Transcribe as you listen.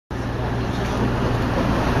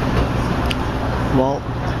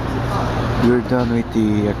we're done with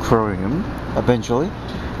the aquarium eventually,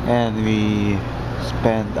 and we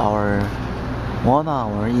spent our 1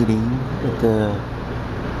 hour eating at the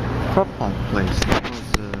crab pot place. That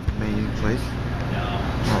was the main place.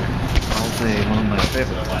 I'll say one of my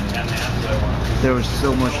favorites. There was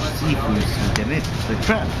so much seafood in it, the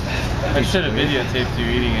crab. I should have videotaped you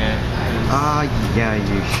eating it. Yeah,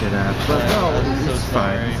 you should have. But no, it's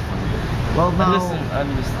fine. Well, now I'm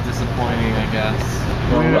just disappointing, I guess.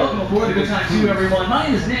 Well, welcome aboard. Good time to you, everyone. My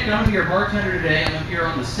name is Nick. I'm your bartender today. I'm up here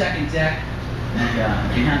on the second deck, and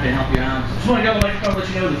I'd be happy to help you out. Just want to go like to let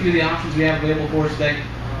you know a few of the options we have available for us today.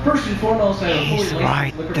 First and foremost, I have a fully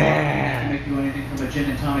licensed liquor bar that can make you anything from a gin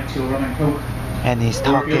and tonic to a rum and coke. and he's Or if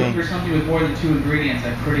you're looking talking. for something with more than 2 ingredients,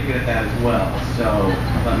 I'm pretty good at that as well. So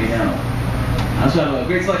let me know. I also have a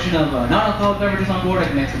great selection of non-alcoholic beverages on board. I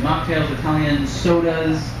can make some mocktails, Italian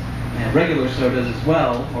sodas, and regular sodas as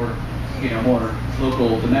well, or more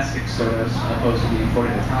local domestic sodas opposed to the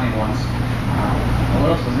imported Italian ones. What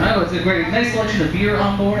else was there? It's a nice selection of beer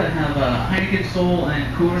on board. I have Heineken, Sol,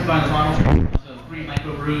 and Coors by the bottle. So 3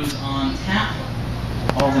 microbrews on tap,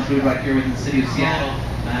 all included right here within the city of Seattle.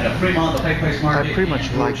 At a Fremont, the Pike Place Market. I pretty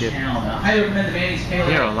much like it. I highly recommend the Manny's Pale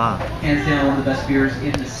Ale. Here a lot. Hands down, one of the best beers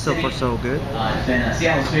in the So city. far so good. It's been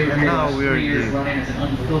Seattle's favorite And beer now the last we're 3 years the running. It's an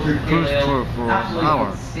unfiltered cruise pale ale. for an Absolutely hour.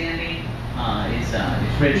 outstanding.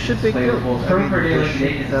 It's rich. It should be good. Flavorful. It's I perfect mean, for the daily ship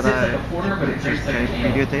days. It that sits I like a porter, but it tastes like an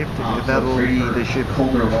ale. videotaped, So that it's will great be for the ship.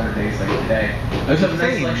 colder weather days like today. I also have a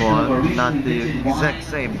nice Same selection of one, regionally not the minted exact wine.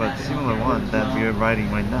 same, but That's similar on one here that as we are well.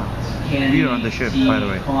 riding right now. Candy, We are on the ship, tea, by the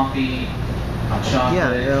way. coffee, hot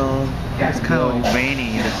chocolate. Yeah, it's kind of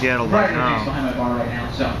rainy in Seattle right Behind now. my bar right now.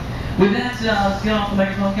 So, with that, let's get off the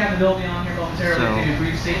microphone. Captain Bill will be on here momentarily to give you a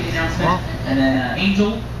brief safety announcement. Well, and then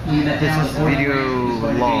Angel, who you met this down is at the boarding video ramp, is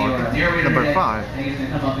going to be log your narrator number today. 5. And he's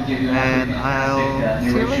going to come up and give you a And fantastic I'll see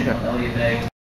you narration later. of Elliot Bay.